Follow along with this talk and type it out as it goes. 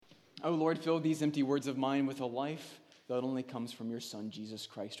O Lord, fill these empty words of mine with a life that only comes from your Son, Jesus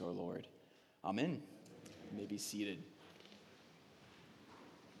Christ, our Lord. Amen. You may be seated.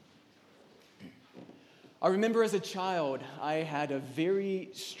 I remember as a child, I had a very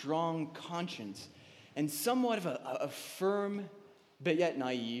strong conscience and somewhat of a firm, but yet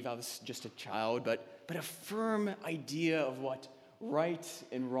naive, I was just a child, but a firm idea of what right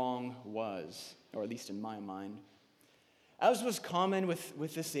and wrong was, or at least in my mind. As was common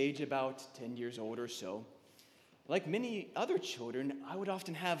with this age, about 10 years old or so, like many other children, I would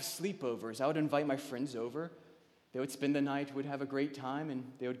often have sleepovers. I would invite my friends over. They would spend the night, would have a great time,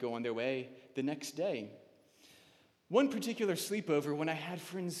 and they would go on their way the next day. One particular sleepover, when I had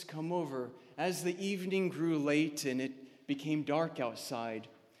friends come over, as the evening grew late and it became dark outside,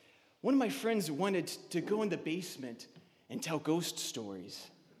 one of my friends wanted to go in the basement and tell ghost stories.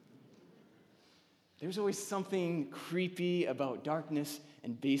 There's always something creepy about darkness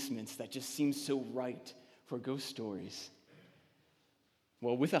and basements that just seems so right for ghost stories.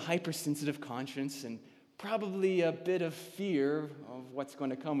 Well, with a hypersensitive conscience and probably a bit of fear of what's going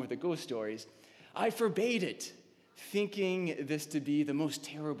to come with the ghost stories, I forbade it, thinking this to be the most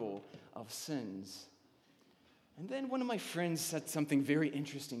terrible of sins. And then one of my friends said something very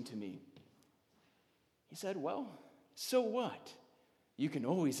interesting to me. He said, "Well, so what? You can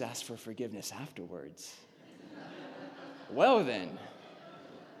always ask for forgiveness afterwards." Well then,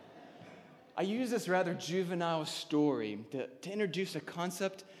 I use this rather juvenile story to introduce a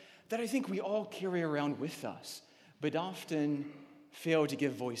concept that I think we all carry around with us, but often fail to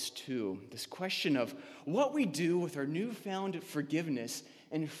give voice to. This question of what we do with our newfound forgiveness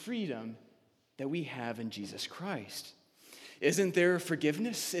and freedom that we have in Jesus Christ. Isn't there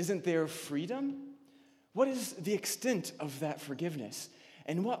forgiveness? Isn't there freedom? What is the extent of that forgiveness?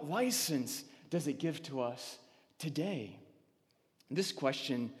 And what license does it give to us today? This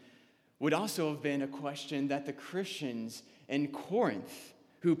question would also have been a question that the Christians in Corinth,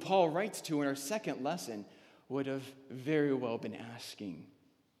 who Paul writes to in our second lesson, would have very well been asking.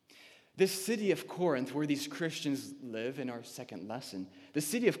 This city of Corinth, where these Christians live in our second lesson, the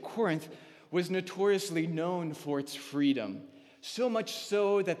city of Corinth was notoriously known for its freedom, so much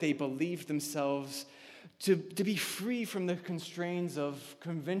so that they believed themselves to be free from the constraints of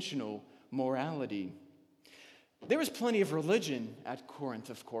conventional morality. There was plenty of religion at Corinth,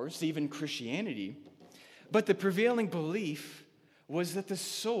 of course, even Christianity, but the prevailing belief was that the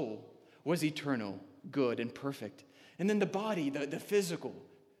soul was eternal, good, and perfect, and then the body, the physical,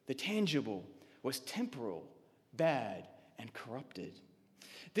 the tangible, was temporal, bad, and corrupted.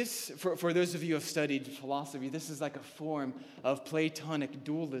 This, for those of you who have studied philosophy, this is like a form of Platonic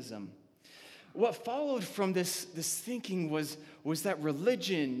dualism. What followed from this thinking was that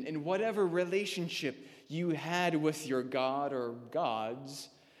religion and whatever relationship you had with your god or gods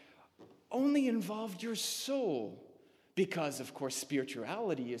only involved your soul, because, of course,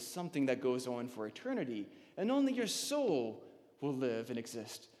 spirituality is something that goes on for eternity, and only your soul will live and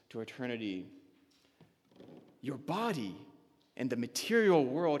exist to eternity. Your body and the material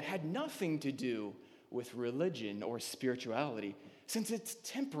world had nothing to do with religion or spirituality. Since it's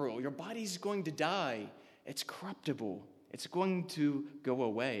temporal, your body's going to die. It's corruptible. It's going to go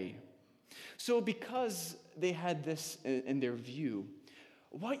away. So because they had this in their view,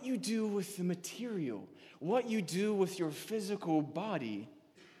 what you do with the material, what you do with your physical body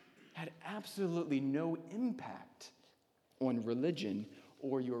had absolutely no impact on religion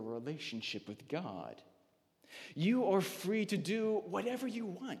or your relationship with God. You are free to do whatever you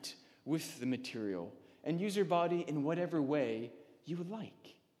want with the material and use your body in whatever way you would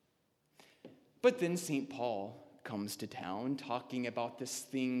like. But then St. Paul comes to town talking about this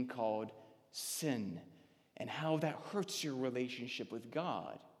thing called sin and how that hurts your relationship with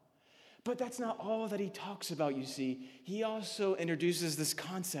God. But that's not all that he talks about, you see. He also introduces this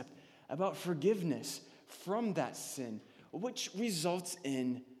concept about forgiveness from that sin, which results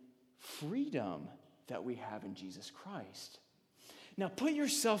in freedom that we have in Jesus Christ. Now, put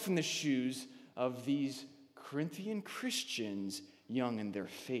yourself in the shoes of these Corinthian Christians young in their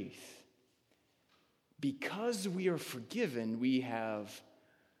faith. Because we are forgiven, we have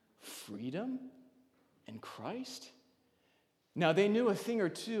freedom in Christ. Now, they knew a thing or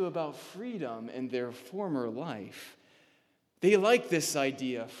two about freedom in their former life. They like this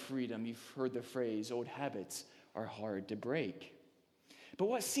idea of freedom. You've heard the phrase, old habits are hard to break. But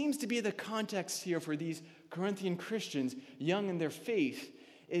what seems to be the context here for these Corinthian Christians, young in their faith,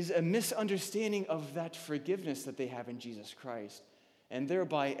 is a misunderstanding of that forgiveness that they have in Jesus Christ, and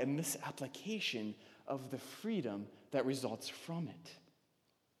thereby a misapplication of the freedom that results from it.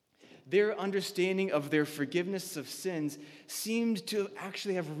 Their understanding of their forgiveness of sins seemed to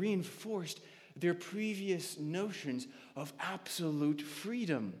actually have reinforced their previous notions of absolute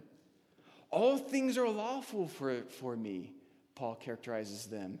freedom. All things are lawful for me, Paul characterizes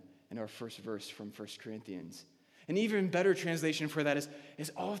them in our first verse from 1 Corinthians. An even better translation for that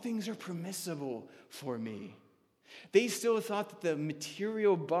is all things are permissible for me. They still thought that the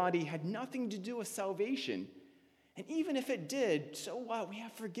material body had nothing to do with salvation. And even if it did, so what? We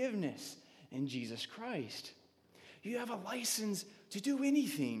have forgiveness in Jesus Christ. You have a license to do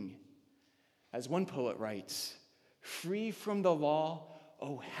anything. As one poet writes, free from the law,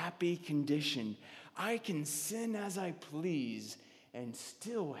 oh happy condition. I can sin as I please and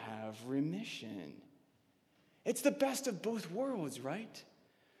still have remission. It's the best of both worlds, right?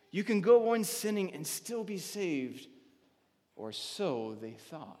 You can go on sinning and still be saved, or so they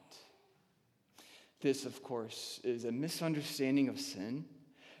thought. This, of course, is a misunderstanding of sin,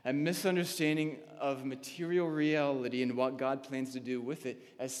 a misunderstanding of material reality and what God plans to do with it,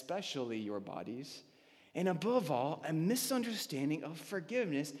 especially your bodies, and above all, a misunderstanding of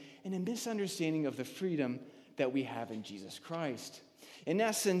forgiveness and a misunderstanding of the freedom that we have in Jesus Christ. In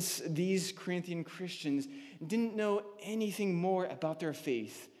essence, these Corinthian Christians didn't know anything more about their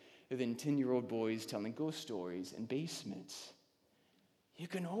faith than 10-year-old boys telling ghost stories in basements. You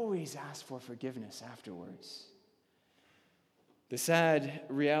can always ask for forgiveness afterwards. The sad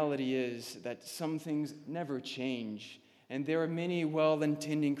reality is that some things never change, and there are many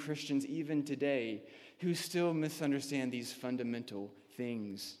well-intending Christians even today who still misunderstand these fundamental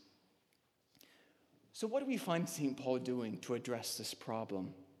things. So what do we find St. Paul doing to address this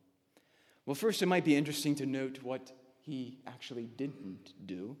problem? Well, first, it might be interesting to note what he actually didn't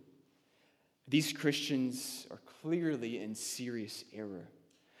do. These Christians are clearly in serious error.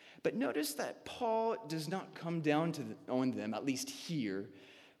 But notice that Paul does not come down on them, at least here,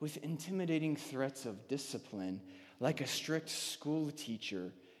 with intimidating threats of discipline, like a strict school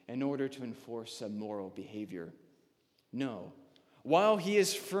teacher in order to enforce some moral behavior. No. While he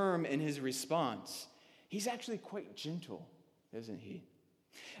is firm in his response, he's actually quite gentle, isn't he?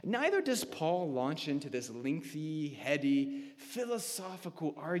 Neither does Paul launch into this lengthy, heady,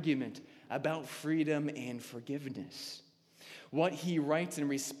 philosophical argument about freedom and forgiveness. What he writes in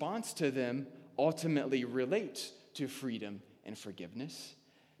response to them ultimately relates to freedom and forgiveness,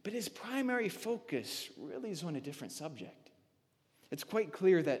 but his primary focus really is on a different subject. It's quite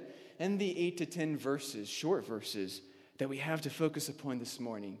clear that in the 8 to 10 verses, short verses, that we have to focus upon this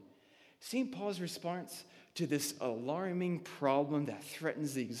morning, St. Paul's response to this alarming problem that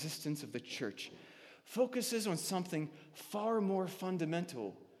threatens the existence of the church focuses on something far more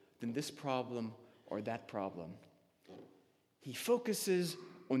fundamental than this problem or that problem. He focuses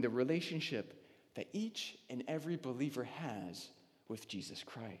on the relationship that each and every believer has with Jesus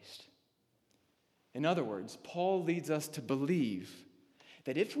Christ. In other words, Paul leads us to believe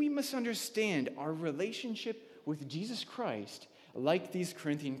that if we misunderstand our relationship with Jesus Christ, like these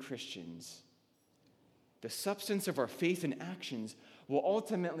Corinthian Christians, the substance of our faith and actions will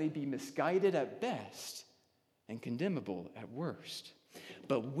ultimately be misguided at best and condemnable at worst.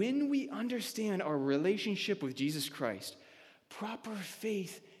 But when we understand our relationship with Jesus Christ, proper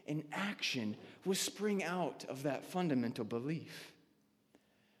faith and action will spring out of that fundamental belief.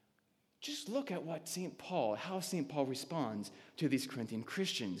 Just look at how St. Paul responds to these Corinthian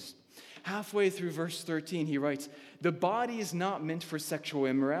Christians. Halfway through verse 13, he writes, "The body is not meant for sexual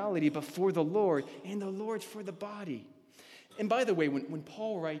immorality, but for the Lord, and the Lord for the body." And by the way, when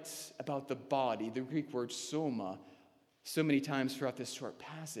Paul writes about the body, the Greek word soma, so many times throughout this short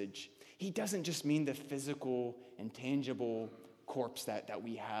passage, he doesn't just mean the physical, intangible corpse that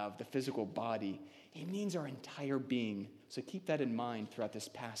we have, the physical body. He means our entire being. So keep that in mind throughout this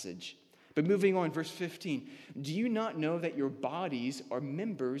passage. But moving on, verse 15, do you not know that your bodies are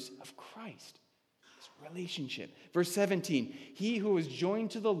members of Christ? This relationship. Verse 17, he who is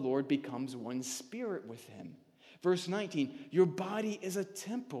joined to the Lord becomes one spirit with him. Verse 19, your body is a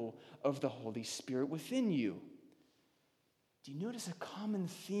temple of the Holy Spirit within you. Do you notice a common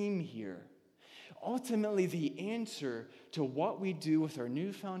theme here? Ultimately, the answer to what we do with our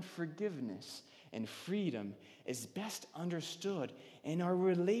newfound forgiveness and freedom is best understood in our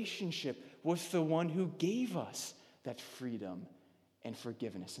relationship with the one who gave us that freedom and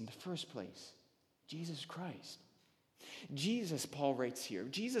forgiveness in the first place, Jesus Christ. Jesus, Paul writes here,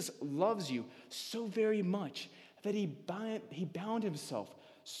 Jesus loves you so very much that he bound himself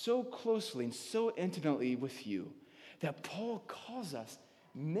so closely and so intimately with you that Paul calls us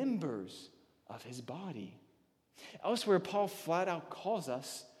members of his body. Elsewhere, Paul flat out calls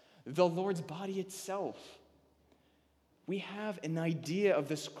us the Lord's body itself. we have an idea of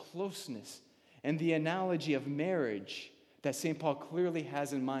this closeness and the analogy of marriage that St. Paul clearly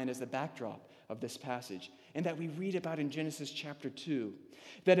has in mind as the backdrop of this passage, and that we read about in Genesis chapter 2,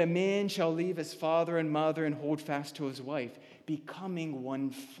 that a man shall leave his father and mother and hold fast to his wife, becoming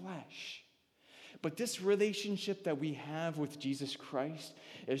one flesh. But this relationship that we have with Jesus Christ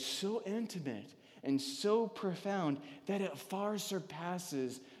is so intimate and so profound that it far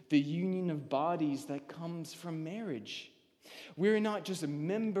surpasses the union of bodies that comes from marriage. We're not just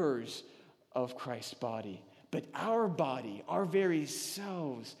members of Christ's body, but our body, our very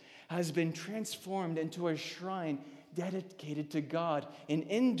selves, has been transformed into a shrine dedicated to God and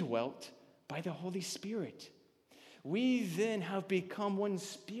indwelt by the Holy Spirit. We then have become one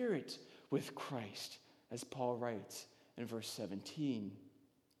spirit with Christ, as Paul writes in verse 17.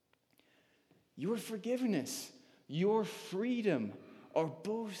 Your forgiveness, your freedom are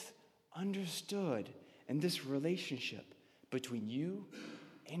both understood in this relationship between you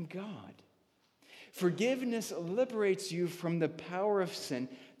and God. Forgiveness liberates you from the power of sin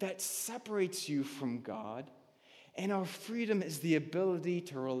that separates you from God, and our freedom is the ability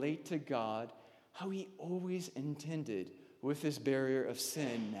to relate to God how He always intended, with this barrier of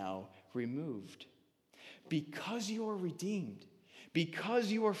sin now removed. Because you are redeemed,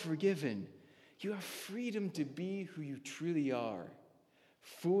 because you are forgiven, you have freedom to be who you truly are,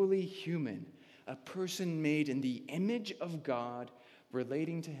 fully human, a person made in the image of God,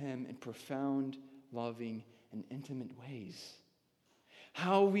 relating to Him in profound, loving, and intimate ways.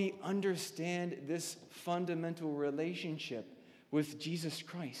 How we understand this fundamental relationship with Jesus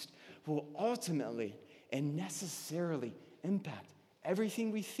Christ will ultimately and necessarily impact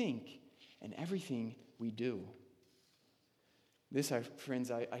everything we think and everything we do. This,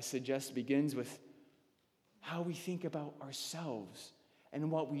 friends, I suggest begins with how we think about ourselves and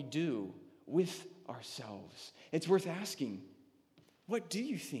what we do with ourselves. It's worth asking, what do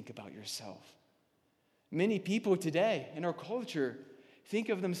you think about yourself? Many people today in our culture think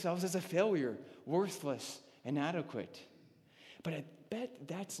of themselves as a failure, worthless, inadequate. But I bet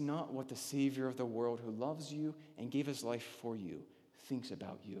that's not what the Savior of the world, who loves you and gave His life for you, thinks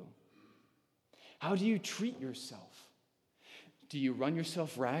about you. How do you treat yourself? Do you run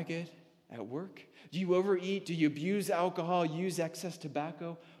yourself ragged at work? Do you overeat? Do you abuse alcohol, use excess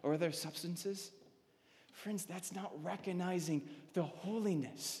tobacco or other substances? Friends, that's not recognizing the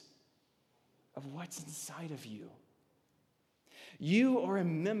holiness of what's inside of you. You are a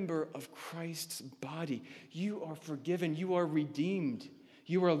member of Christ's body. You are forgiven. You are redeemed.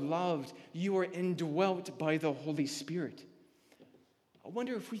 You are loved. You are indwelt by the Holy Spirit. I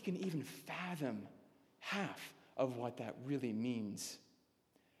wonder if we can even fathom half of what that really means.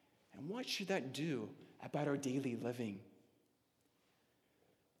 And what should that do about our daily living?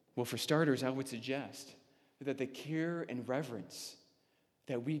 Well, for starters, I would suggest that the care and reverence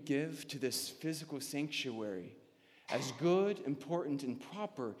that we give to this physical sanctuary, as good, important, and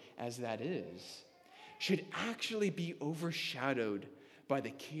proper as that is, should actually be overshadowed by the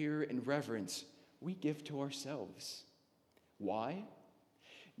care and reverence we give to ourselves. Why?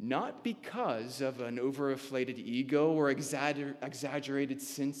 Not because of an overinflated ego or exaggerated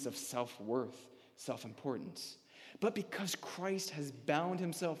sense of self-worth, self-importance, but because Christ has bound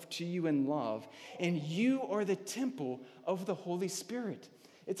Himself to you in love, and you are the temple of the Holy Spirit.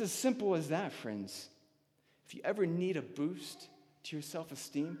 It's as simple as that, friends. If you ever need a boost to your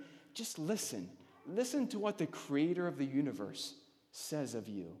self-esteem, just listen. Listen to what the Creator of the universe says of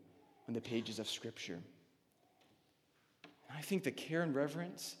you on the pages of Scripture. I think the care and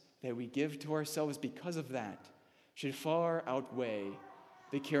reverence that we give to ourselves because of that should far outweigh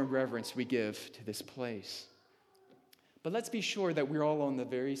the care and reverence we give to this place. But let's be sure that we're all on the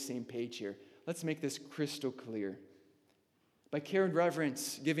very same page here. Let's make this crystal clear. By care and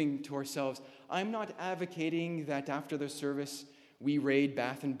reverence giving to ourselves, I'm not advocating that after the service we raid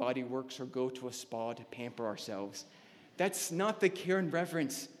Bath and Body Works or go to a spa to pamper ourselves. That's not the care and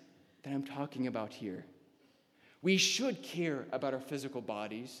reverence that I'm talking about here. We should care about our physical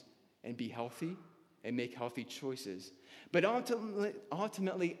bodies and be healthy and make healthy choices. But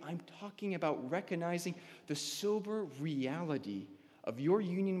ultimately, I'm talking about recognizing the sober reality of your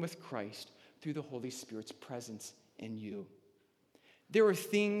union with Christ through the Holy Spirit's presence in you. There are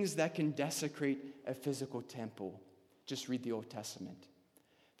things that can desecrate a physical temple. Just read the Old Testament.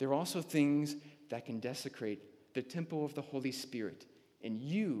 There are also things that can desecrate the temple of the Holy Spirit. And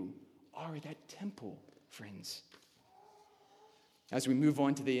you are that temple, friends. As we move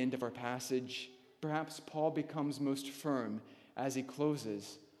on to the end of our passage, perhaps Paul becomes most firm as he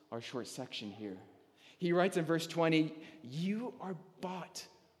closes our short section here. He writes in verse 20, "You are bought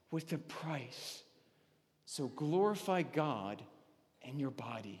with a price. So glorify God in your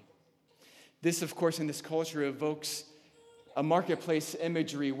body. This, of course, in this culture evokes a marketplace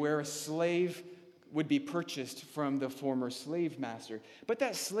imagery where a slave would be purchased from the former slave master. But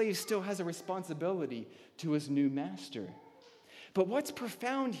that slave still has a responsibility to his new master. But what's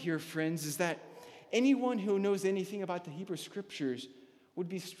profound here, friends, is that anyone who knows anything about the Hebrew Scriptures would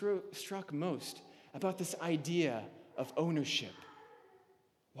be struck most about this idea of ownership.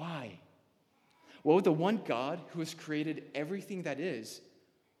 Why? Well, the one God who has created everything that is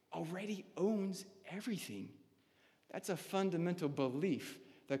already owns everything. That's a fundamental belief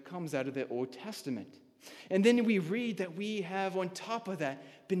that comes out of the Old Testament. And then we read that we have, on top of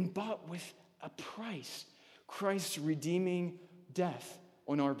that, been bought with a price. Christ's redeeming death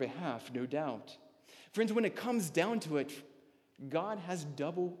on our behalf, no doubt. Friends, when it comes down to it, God has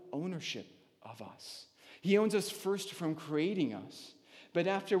double ownership of us. He owns us first from creating us. But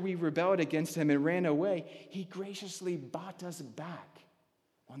after we rebelled against him and ran away, he graciously bought us back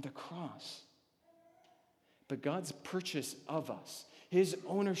on the cross. But God's purchase of us, his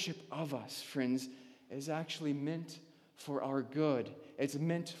ownership of us, friends, is actually meant for our good. It's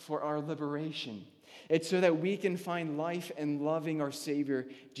meant for our liberation. It's so that we can find life in loving our Savior,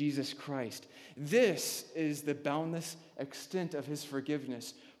 Jesus Christ. This is the boundless extent of his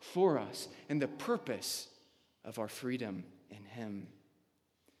forgiveness for us and the purpose of our freedom in him.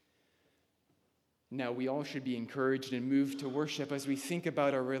 Now, we all should be encouraged and moved to worship as we think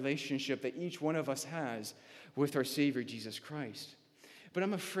about our relationship that each one of us has with our Savior, Jesus Christ. But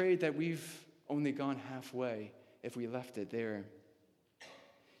I'm afraid that we've only gone halfway if we left it there.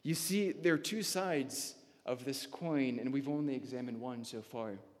 You see, there are two sides of this coin, and we've only examined one so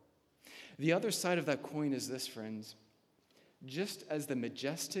far. The other side of that coin is this, friends. Just as the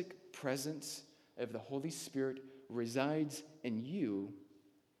majestic presence of the Holy Spirit resides in you,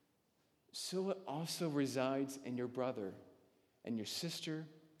 so it also resides in your brother and your sister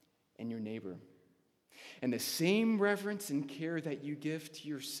and your neighbor. And the same reverence and care that you give to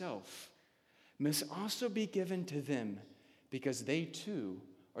yourself must also be given to them, because they too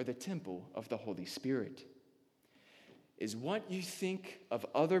are the temple of the Holy Spirit. Is what you think of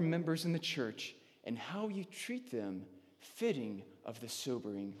other members in the church and how you treat them fitting of the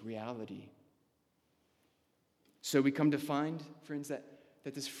sobering reality? So we come to find, friends, that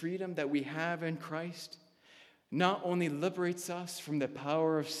this freedom that we have in Christ not only liberates us from the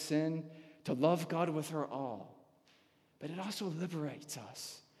power of sin to love God with our all, but it also liberates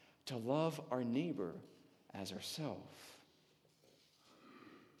us to love our neighbor as ourselves.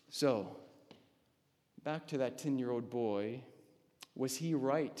 So, back to that 10-year-old boy, was he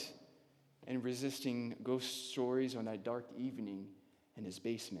right in resisting ghost stories on that dark evening in his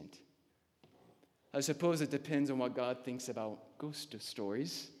basement? I suppose it depends on what God thinks about ghost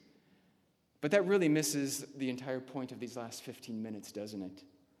stories. But that really misses the entire point of these last 15 minutes, doesn't it?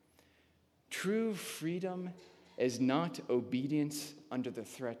 True freedom is not obedience under the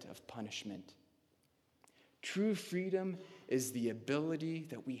threat of punishment. True freedom is the ability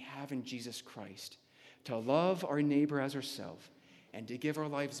that we have in Jesus Christ to love our neighbor as ourselves and to give our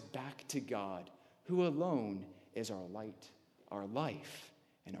lives back to God, who alone is our light, our life,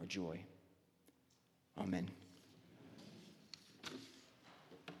 and our joy. Amen.